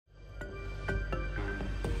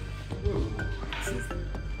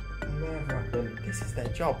and this is their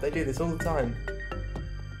job. They do this all the time.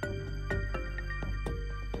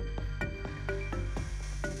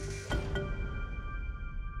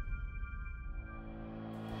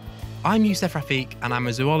 I'm Yussef Rafik and I'm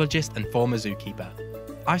a zoologist and former zookeeper.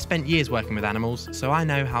 I've spent years working with animals, so I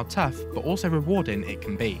know how tough but also rewarding it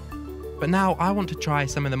can be. But now I want to try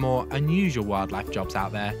some of the more unusual wildlife jobs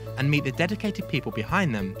out there and meet the dedicated people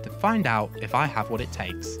behind them to find out if I have what it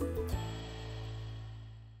takes.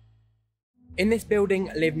 In this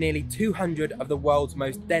building live nearly 200 of the world's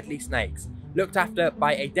most deadly snakes, looked after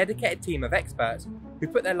by a dedicated team of experts who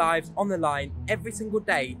put their lives on the line every single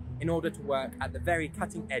day in order to work at the very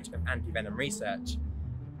cutting edge of antivenom research.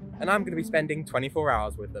 And I'm going to be spending 24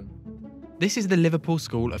 hours with them. This is the Liverpool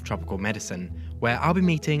School of Tropical Medicine, where I'll be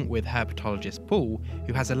meeting with herpetologist Paul,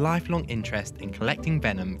 who has a lifelong interest in collecting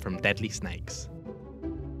venom from deadly snakes.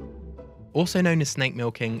 Also known as snake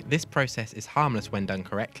milking, this process is harmless when done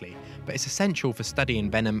correctly, but it's essential for studying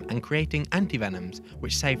venom and creating antivenoms,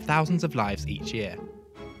 which save thousands of lives each year.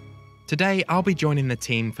 Today, I'll be joining the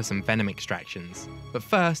team for some venom extractions, but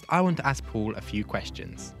first I want to ask Paul a few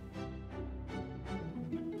questions.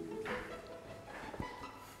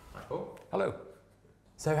 Hello.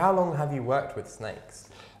 So how long have you worked with snakes?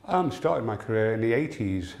 Started my career in the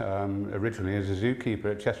 80s, originally as a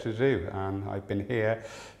zookeeper at Chester Zoo, and I've been here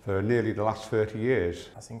for nearly the last 30 years.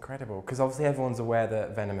 That's incredible, because obviously everyone's aware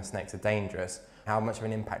that venomous snakes are dangerous. How much of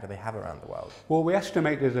an impact do they have around the world? Well, we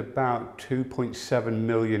estimate there's about 2.7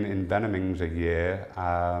 million envenomings a year,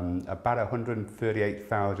 about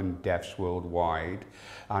 138,000 deaths worldwide,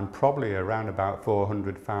 and probably around about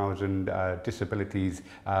 400,000 disabilities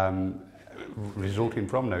resulting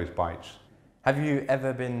from those bites. Have you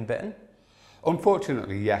ever been bitten?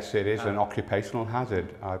 Unfortunately, yes, it is an occupational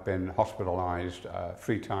hazard. I've been hospitalised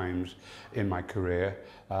 3 times in my career,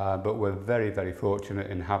 but we're very, very fortunate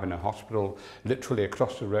in having a hospital literally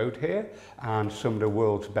across the road here, and some of the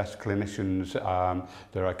world's best clinicians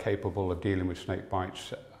that are capable of dealing with snake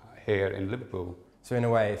bites here in Liverpool. So in a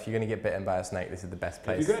way, if you're going to get bitten by a snake, this is the best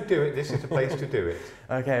place. If you're going to do it, this is the place to do it.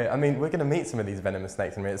 Okay, I mean, we're going to meet some of these venomous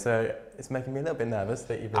snakes in a minute, so it's making me a little bit nervous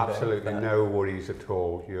that you've been bitten. Absolutely no worries at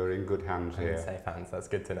all. You're in good hands here. In safe hands, that's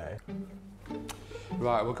good to know.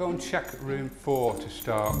 Right, we'll go and check room 4 to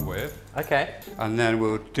start with. Okay. And then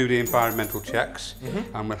we'll do the environmental checks,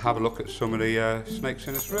 and we'll have a look at some of the snakes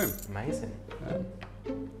in this room. Amazing.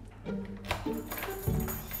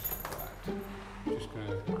 Just going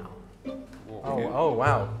to Oh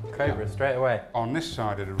wow, cobras straight away. On this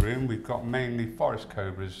side of the room we've got mainly forest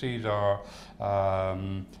cobras. These are a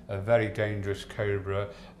very dangerous cobra,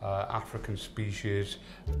 African species.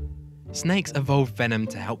 Snakes evolve venom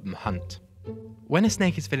to help them hunt. When a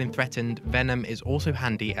snake is feeling threatened, venom is also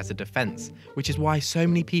handy as a defense, which is why so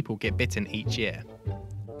many people get bitten each year.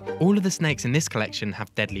 All of the snakes in this collection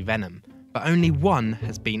have deadly venom, but only one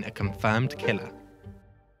has been a confirmed killer.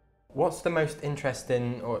 What's the most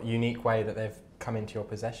interesting or unique way that they've come into your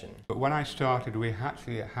possession? But when I started, we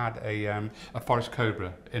actually had a forest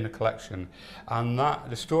cobra in the collection, and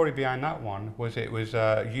the story behind that one was it was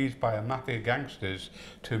used by a mafia gangsters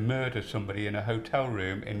to murder somebody in a hotel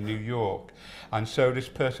room in New York. And so this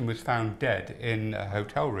person was found dead in a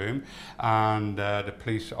hotel room, and the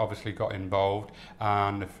police obviously got involved,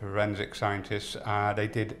 and the forensic scientists, they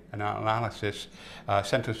did an analysis,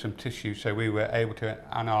 sent us some tissue, so we were able to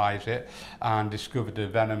analyse it and discovered the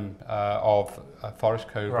venom of a forest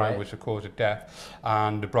cobra was the cause of death,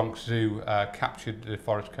 and the Bronx Zoo captured the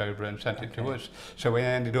forest cobra and sent it to us. So we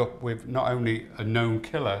ended up with not only a known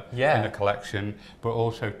killer in the collection, but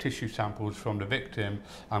also tissue samples from the victim,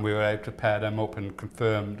 and we were able to pair them up and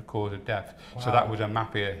confirm the cause of death. Wow. So that was a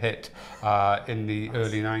mafia hit in the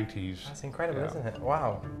early 90s. That's incredible, isn't it?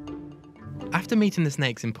 Wow. After meeting the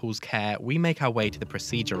snakes in Paul's care, we make our way to the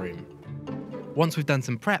procedure room. Once we've done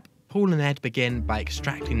some prep, Paul and Ed begin by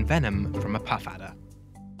extracting venom from a puff adder.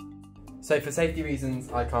 So for safety reasons,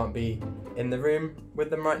 I can't be in the room with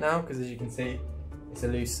them right now, because as you can see, it's a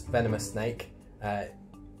loose venomous snake.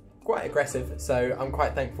 Quite aggressive, so I'm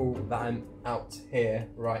quite thankful that I'm out here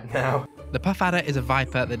right now. The puff adder is a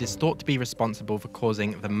viper that is thought to be responsible for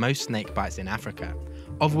causing the most snake bites in Africa,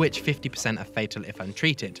 of which 50% are fatal if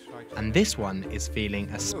untreated, and this one is feeling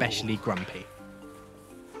especially grumpy.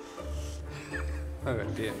 Oh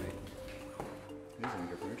dear me.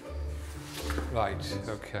 Right,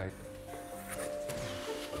 okay.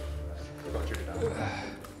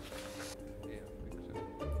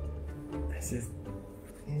 This is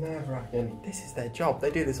nerve-wracking. This is their job.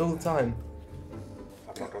 They do this all the time.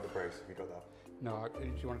 I've not got the brace. Have you got that? No, do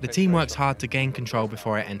you want to The take team the works hard to gain control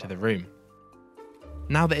before I enter the room.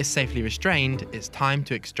 Now that it's safely restrained, it's time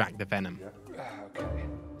to extract the venom. Okay,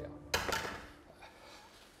 yeah.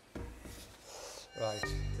 Right,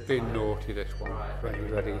 been naughty this one.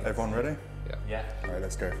 Ready? Everyone ready? Yeah. All right,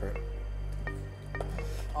 let's go for it.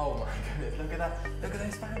 Oh my goodness, look at that. Look at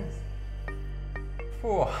those fangs.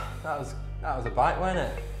 Oh, that was a bite, wasn't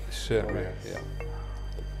it? Certainly, yeah.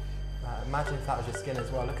 Imagine if that was your skin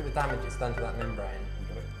as well. Look at the damage it's done to that membrane.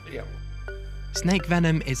 Yeah. Snake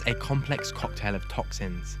venom is a complex cocktail of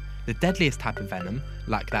toxins. The deadliest type of venom,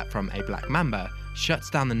 like that from a black mamba, shuts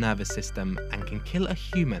down the nervous system and can kill a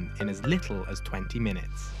human in as little as 20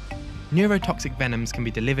 minutes. Neurotoxic venoms can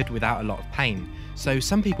be delivered without a lot of pain, so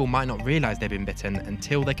some people might not realise they've been bitten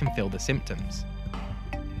until they can feel the symptoms.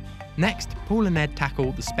 Next, Paul and Ed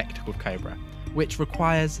tackle the spectacled cobra, which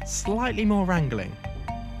requires slightly more wrangling.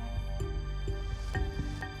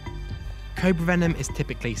 Cobra venom is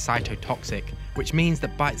typically cytotoxic, which means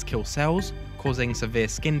that bites kill cells, causing severe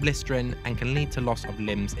skin blistering and can lead to loss of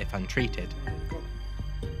limbs if untreated.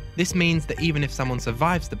 This means that even if someone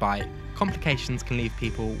survives the bite, complications can leave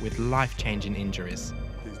people with life-changing injuries.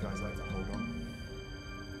 These guys like to hold on.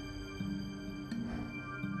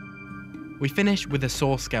 We finish with a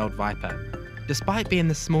saw-scaled viper. Despite being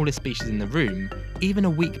the smallest species in the room, even a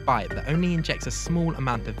weak bite that only injects a small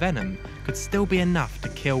amount of venom could still be enough to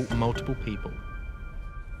kill multiple people.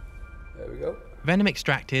 There we go. Venom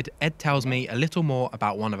extracted, Ed tells me a little more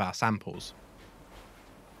about one of our samples.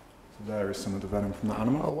 So there is some of the venom from the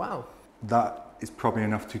animal. Oh wow. That is probably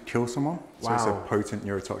enough to kill someone. So it's Wow. a potent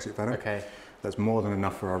neurotoxic venom. Okay. That's more than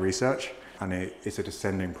enough for our research. And it's a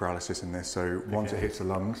descending paralysis in this. So once it hits the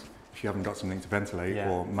lungs, if you haven't got something to ventilate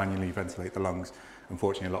or manually ventilate the lungs,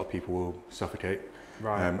 unfortunately a lot of people will suffocate.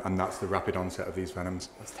 Right. And that's the rapid onset of these venoms.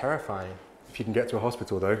 That's terrifying. If you can get to a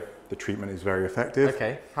hospital though, the treatment is very effective.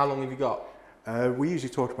 Okay. How long have you got? We usually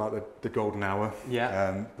talk about the golden hour,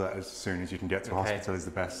 Yeah. but as soon as you can get to a hospital is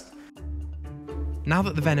the best. Now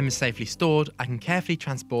that the venom is safely stored, I can carefully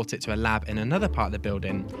transport it to a lab in another part of the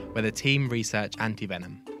building where the team research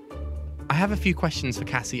antivenom. I have a few questions for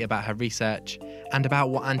Cassie about her research and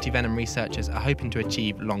about what antivenom researchers are hoping to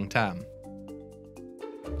achieve long term.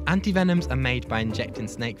 Antivenoms are made by injecting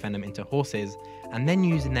snake venom into horses and then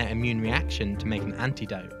using their immune reaction to make an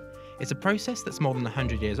antidote. It's a process that's more than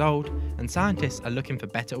 100 years old, and scientists are looking for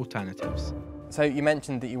better alternatives. So you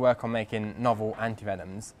mentioned that you work on making novel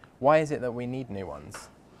antivenoms. Why is it that we need new ones?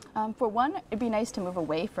 For one, it'd be nice to move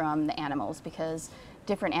away from the animals because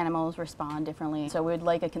different animals respond differently. So we'd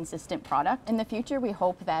like a consistent product. In the future, we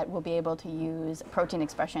hope that we'll be able to use protein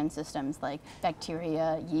expression systems like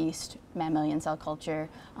bacteria, yeast, mammalian cell culture,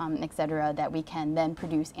 etc., that we can then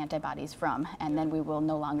produce antibodies from, and then we will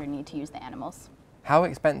no longer need to use the animals. How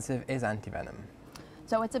expensive is antivenom?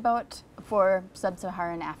 So it's about, for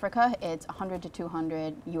sub-Saharan Africa, it's 100 to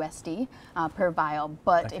 200 USD per vial.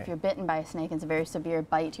 But if you're bitten by a snake and it's a very severe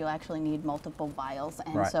bite, you'll actually need multiple vials.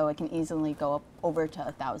 And so it can easily go up over to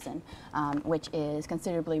 1,000, which is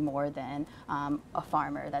considerably more than a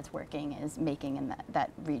farmer that's working is making in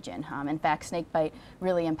that region. In fact, snake bite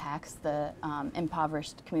really impacts the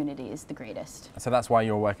impoverished communities the greatest. So that's why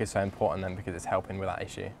your work is so important then, because it's helping with that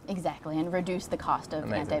issue. Exactly, and reduce the cost of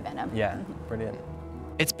antivenom. Yeah, brilliant.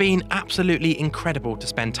 It's been absolutely incredible to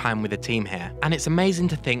spend time with the team here, and it's amazing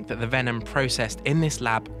to think that the venom processed in this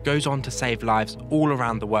lab goes on to save lives all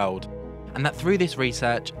around the world, and that through this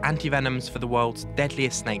research, antivenoms for the world's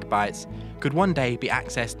deadliest snake bites could one day be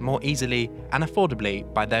accessed more easily and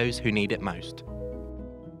affordably by those who need it most.